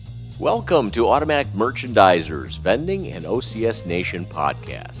Welcome to Automatic Merchandisers Vending and OCS Nation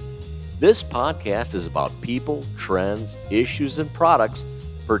podcast. This podcast is about people, trends, issues, and products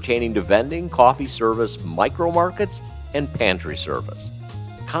pertaining to vending, coffee service, micro markets, and pantry service.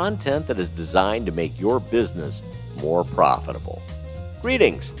 Content that is designed to make your business more profitable.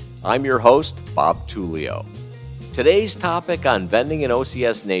 Greetings, I'm your host, Bob Tullio. Today's topic on Vending and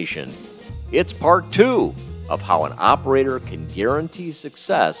OCS Nation, it's part 2 of how an operator can guarantee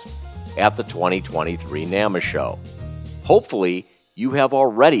success at the 2023 NAMA Show. Hopefully, you have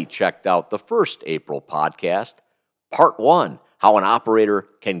already checked out the first April podcast, part 1, how an operator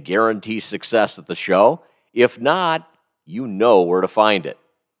can guarantee success at the show. If not, you know where to find it.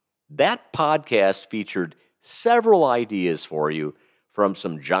 That podcast featured several ideas for you from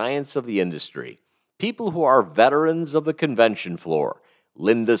some giants of the industry, people who are veterans of the convention floor,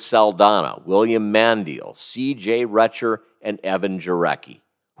 Linda Saldana, William Mandiel, C.J. Retcher, and Evan Jarecki,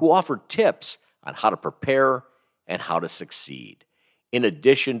 who offer tips on how to prepare and how to succeed, in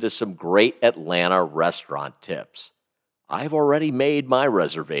addition to some great Atlanta restaurant tips. I've already made my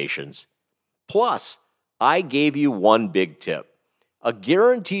reservations. Plus, I gave you one big tip, a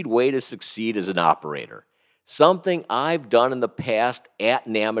guaranteed way to succeed as an operator, something I've done in the past at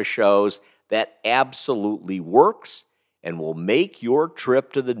NAMA shows that absolutely works and will make your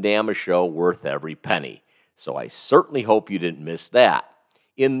trip to the NAMA show worth every penny. So I certainly hope you didn't miss that.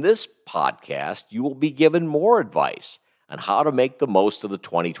 In this podcast, you will be given more advice on how to make the most of the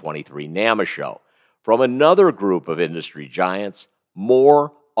 2023 NAMA show from another group of industry giants,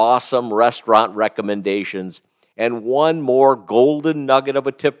 more awesome restaurant recommendations, and one more golden nugget of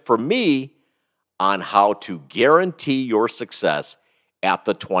a tip from me on how to guarantee your success at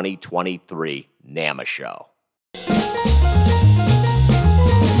the 2023 NAMA show.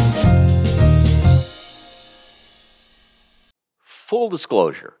 Full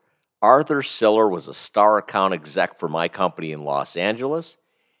disclosure, Arthur Siller was a star account exec for my company in Los Angeles.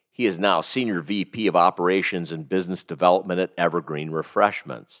 He is now Senior VP of Operations and Business Development at Evergreen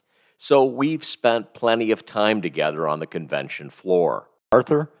Refreshments. So we've spent plenty of time together on the convention floor.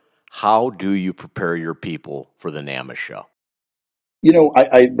 Arthur, how do you prepare your people for the NAMA show? You know,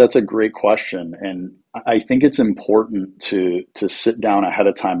 that's a great question. And I think it's important to sit down ahead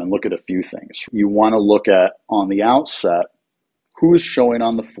of time and look at a few things. You want to look at, on the outset, who is showing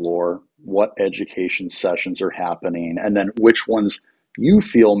on the floor, what education sessions are happening, and then which ones you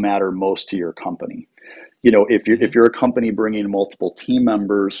feel matter most to your company. You know, if you're a company bringing multiple team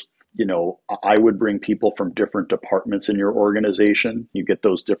members, you know, I would bring people from different departments in your organization. You get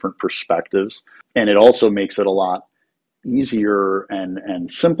those different perspectives. And it also makes it a lot easier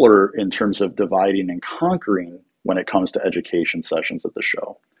and simpler in terms of dividing and conquering when it comes to education sessions at the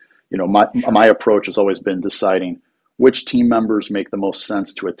show. You know, my approach has always been deciding which team members make the most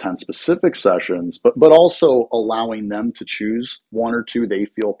sense to attend specific sessions, but also allowing them to choose one or two they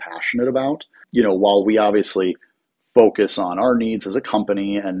feel passionate about. You know, while we obviously focus on our needs as a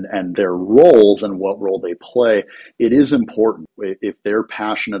company and their roles and what role they play, it is important if they're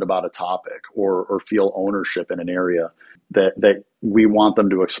passionate about a topic or feel ownership in an area that we want them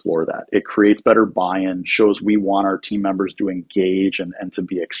to explore that. It creates better buy-in, shows we want our team members to engage and to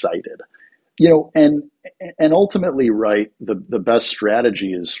be excited. You know, and ultimately, right, the best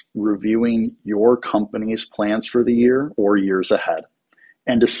strategy is reviewing your company's plans for the year or years ahead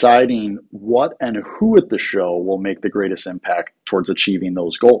and deciding what and who at the show will make the greatest impact towards achieving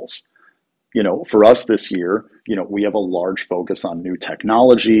those goals. You know, for us this year, you know, we have a large focus on new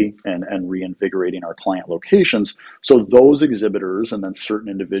technology and reinvigorating our client locations. So those exhibitors and then certain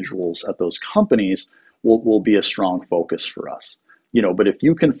individuals at those companies will be a strong focus for us. You know, but if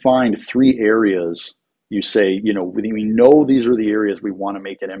you can find 3 areas, you say, you know, we know these are the areas we want to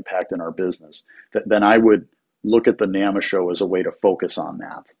make an impact in our business, then I would look at the NAMA show as a way to focus on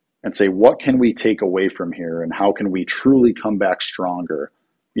that and say, what can we take away from here and how can we truly come back stronger?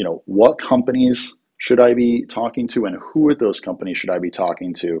 You know, what companies should I be talking to and who at those companies should I be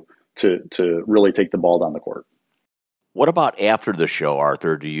talking to really take the ball down the court? What about after the show,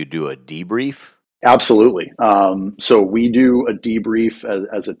 Arthur? Do you do a debrief? Absolutely. So we do a debrief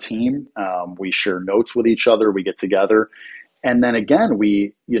as a team. We share notes with each other. We get together. And then again,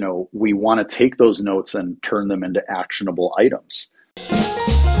 we want to take those notes and turn them into actionable items.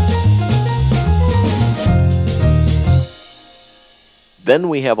 Then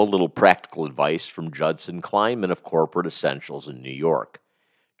we have a little practical advice from Judson Kleinman of Corporate Essentials in New York.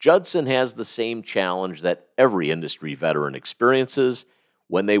 Judson has the same challenge that every industry veteran experiences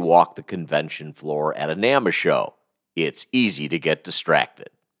when they walk the convention floor at a NAMA show. It's easy to get distracted.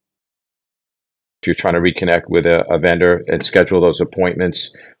 If you're trying to reconnect with a vendor and schedule those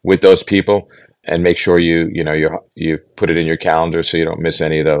appointments with those people, and make sure you put it in your calendar so you don't miss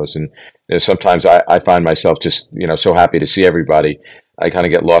any of those. And sometimes I find myself just so happy to see everybody. I kind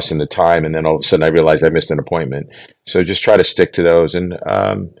of get lost in the time, and then all of a sudden I realize I missed an appointment. So just try to stick to those and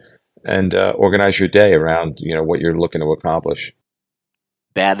organize your day around what you're looking to accomplish.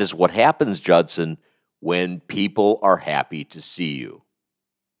 That is what happens, Judson, when people are happy to see you.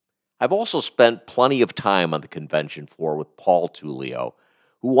 I've also spent plenty of time on the convention floor with Paul Tullio,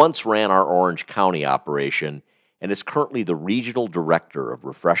 who once ran our Orange County operation and is currently the Regional Director of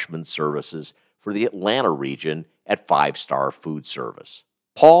Refreshment Services for the Atlanta region at 5 Star Food Service.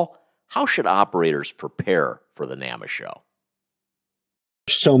 Paul, how should operators prepare for the NAMA show?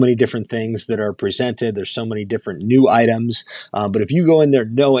 So many different things that are presented. There's so many different new items. But if you go in there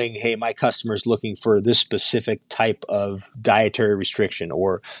knowing, hey, my customer's looking for this specific type of dietary restriction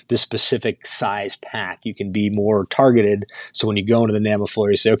or this specific size pack, you can be more targeted. So when you go into the NAMA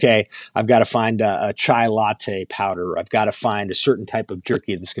floor, you say, okay, I've got to find a chai latte powder. I've got to find a certain type of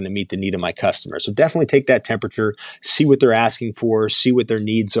jerky that's going to meet the need of my customer. So definitely take that temperature, see what they're asking for, see what their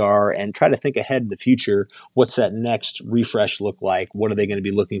needs are, and try to think ahead in the future. What's that next refresh look like? What are they going to be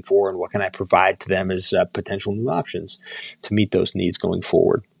looking for, and what can I provide to them as potential new options to meet those needs going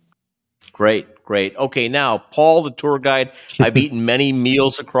forward? Great. Okay, now, Paul, the tour guide, I've eaten many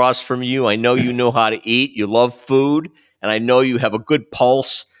meals across from you. I know you know how to eat. You love food, and I know you have a good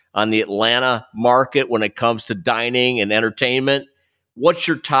pulse on the Atlanta market when it comes to dining and entertainment. What's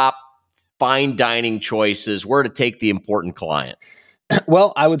your top fine dining choices? Where to take the important client?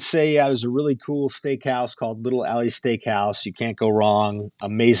 Well, I would say there's a really cool steakhouse called Little Alley Steakhouse. You can't go wrong.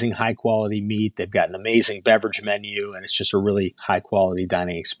 Amazing high quality meat. They've got an amazing beverage menu, and it's just a really high quality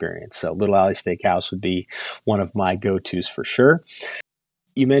dining experience. So Little Alley Steakhouse would be one of my go-tos for sure.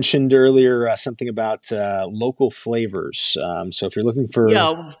 You mentioned earlier something about local flavors. So if you're looking for...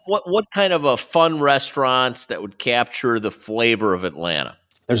 Yeah, what kind of a fun restaurants that would capture the flavor of Atlanta?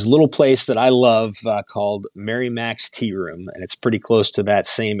 There's a little place that I love called Mary Mac's Tea Room, and it's pretty close to that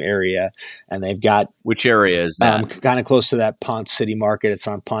same area. And they've got... Which area is that? Kind of close to that Ponce City Market. It's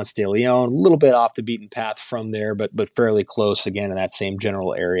on Ponce de Leon, a little bit off the beaten path from there, but fairly close, again, in that same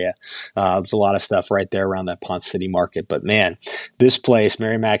general area. There's a lot of stuff right there around that Ponce City Market. But man, this place,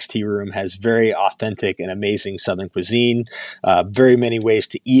 Mary Mac's Tea Room, has very authentic and amazing Southern cuisine. Very many ways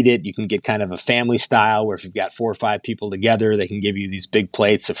to eat it. You can get kind of a family style where if you've got 4 or 5 people together, they can give you these big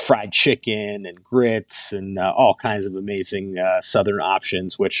plates of fried chicken and grits and all kinds of amazing Southern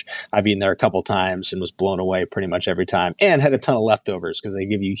options, which I've eaten there a couple times and was blown away pretty much every time, and had a ton of leftovers because they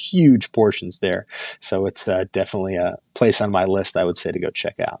give you huge portions there. So it's definitely a place on my list, I would say, to go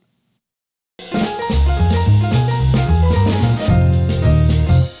check out.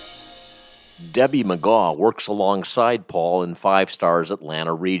 Debbie McGaw works alongside Paul in 5 Stars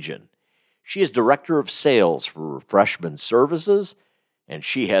Atlanta region. She is Director of Sales for Refreshment Services, and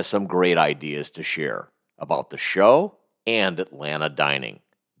she has some great ideas to share about the show and Atlanta dining.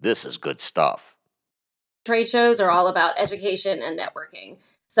 This is good stuff. Trade shows are all about education and networking.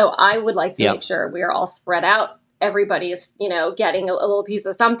 So I would like to make sure we are all spread out. Everybody is, getting a little piece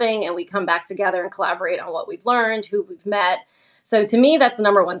of something, and we come back together and collaborate on what we've learned, who we've met. So to me, that's the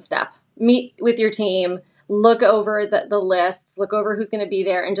number one step. Meet with your team, look over the lists, look over who's going to be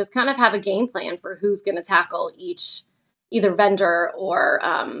there, and just kind of have a game plan for who's going to tackle each either vendor or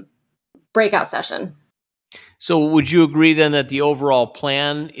breakout session. So would you agree then that the overall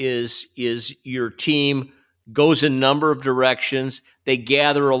plan is your team goes in a number of directions, they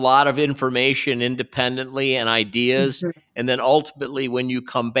gather a lot of information independently and ideas, and then ultimately when you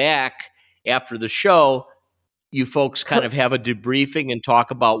come back after the show, you folks kind of have a debriefing and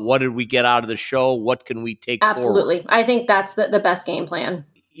talk about what did we get out of the show, what can we take Absolutely. forward? I think that's the best game plan.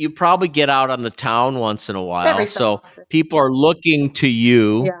 You probably get out on the town once in a while, so people are looking to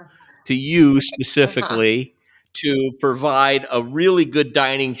you, to you specifically, to provide a really good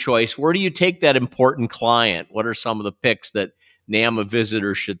dining choice. Where do you take that important client? What are some of the picks that NAMA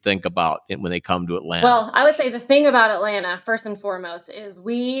visitors should think about when they come to Atlanta? Well, I would say the thing about Atlanta, first and foremost, is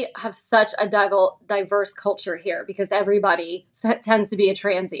we have such a diverse culture here because everybody tends to be a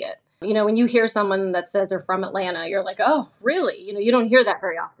transient. When you hear someone that says they're from Atlanta, you're like, oh, really? You don't hear that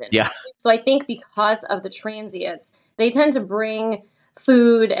very often. Yeah. So I think because of the transients, they tend to bring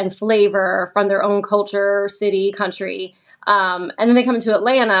food and flavor from their own culture, city, country. And then they come into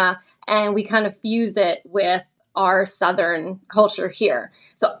Atlanta and we kind of fuse it with our Southern culture here.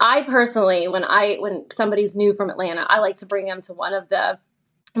 So I personally, when somebody's new from Atlanta, I like to bring them to one of the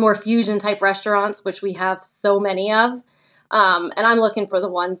more fusion type restaurants, which we have so many of. And I'm looking for the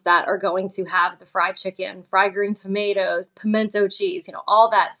ones that are going to have the fried chicken, fried green tomatoes, pimento cheese, all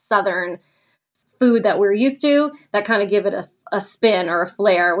that Southern food that we're used to that kind of give it a spin or a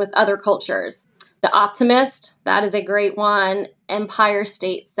flair with other cultures. The Optimist, that is a great one. Empire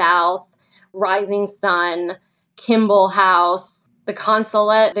State South, Rising Sun, Kimball House, the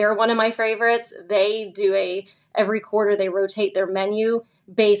Consulate, they're one of my favorites. They do every quarter they rotate their menu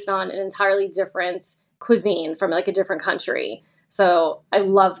based on an entirely different cuisine from like a different country. So I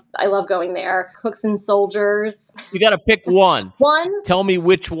love going there. Cooks and Soldiers. You got to pick one. One? Tell me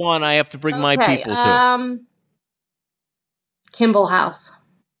which one I have to bring my people to. Kimball House.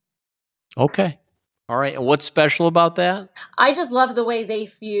 Okay. All right. And what's special about that? I just love the way they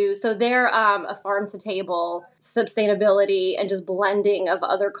fuse. So they're a farm-to-table sustainability and just blending of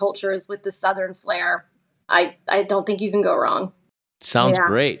other cultures with the Southern flair. I don't think you can go wrong. Sounds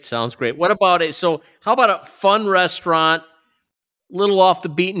great. Sounds great. What about it? So how about a fun restaurant, little off the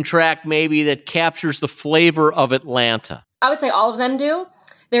beaten track maybe, that captures the flavor of Atlanta? I would say all of them do.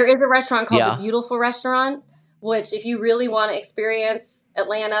 There is a restaurant called The Beautiful Restaurant, which if you really want to experience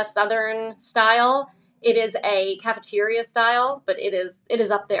Atlanta Southern style, it is a cafeteria style, but it is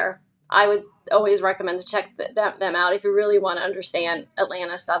up there. I would always recommend to check them out if you really want to understand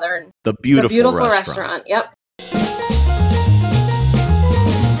Atlanta Southern. The Beautiful Restaurant. Yep.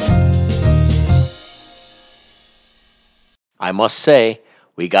 I must say,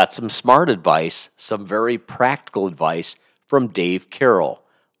 we got some smart advice, some very practical advice from Dave Carroll,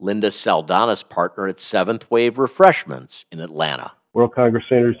 Linda Saldana's partner at Seventh Wave Refreshments in Atlanta. World Congress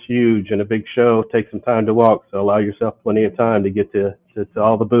Center is huge and a big show. Take some time to walk, so allow yourself plenty of time to get to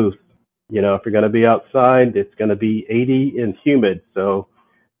all the booths. If you're going to be outside, it's going to be 80 and humid. So,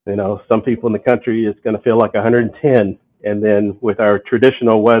 some people in the country, it's going to feel like 110. And then with our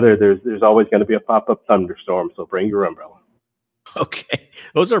traditional weather, there's always going to be a pop-up thunderstorm. So bring your umbrella. Okay,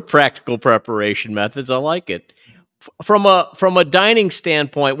 those are practical preparation methods. I like it. From a dining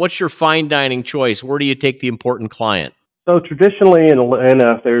standpoint, what's your fine dining choice? Where do you take the important client? So traditionally in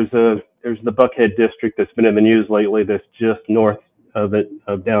Atlanta, there's the Buckhead district that's been in the news lately. That's just north of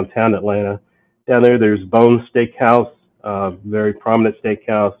downtown Atlanta. Down there's Bones Steakhouse, very prominent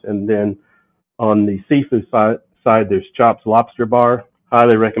steakhouse, and then on the seafood side, there's Chops Lobster Bar.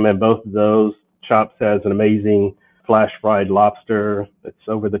 Highly recommend both of those. Chops has an amazing flash fried lobster that's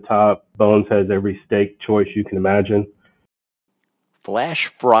over the top. Bones has every steak choice you can imagine. Flash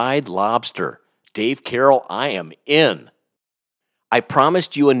fried lobster. Dave Carroll, I am in. I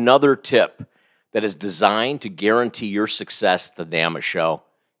promised you another tip that is designed to guarantee your success at the NAMA show,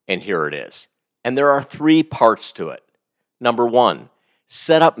 and here it is. And there are 3 parts to it. Number 1,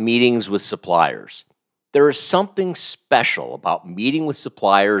 set up meetings with suppliers. There is something special about meeting with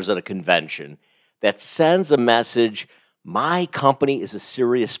suppliers at a convention that sends a message, my company is a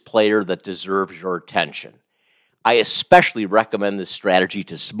serious player that deserves your attention. I especially recommend this strategy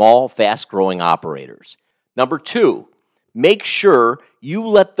to small, fast-growing operators. Number 2, make sure you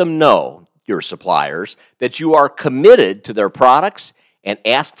let them know, your suppliers, that you are committed to their products and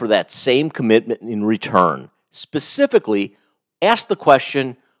ask for that same commitment in return. Specifically, ask the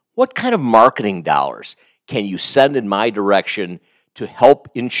question, what kind of marketing dollars can you send in my direction to help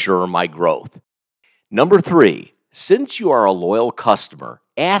ensure my growth? Number 3, since you are a loyal customer,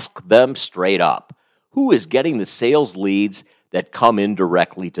 ask them straight up. Who is getting the sales leads that come in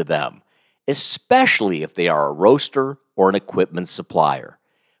directly to them, especially if they are a roaster or an equipment supplier?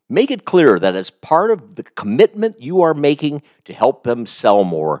 Make it clear that as part of the commitment you are making to help them sell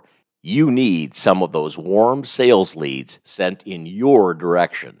more, you need some of those warm sales leads sent in your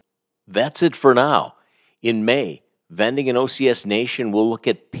direction. That's it for now. In May, Vending and OCS Nation will look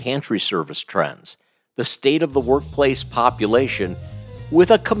at pantry service trends, the state of the workplace population,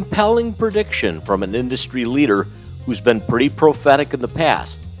 with a compelling prediction from an industry leader who's been pretty prophetic in the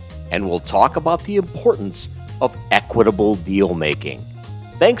past, and we'll talk about the importance of equitable deal making.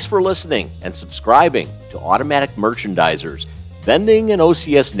 Thanks for listening and subscribing to Automatic Merchandisers, Vending and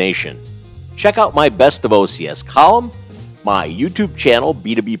OCS Nation. Check out my Best of OCS column, my YouTube channel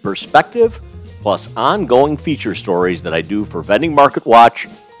B2B Perspective, plus ongoing feature stories that I do for Vending Market Watch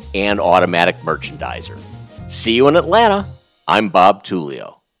and Automatic Merchandiser. See you in Atlanta. I'm Bob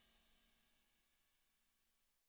Tullio.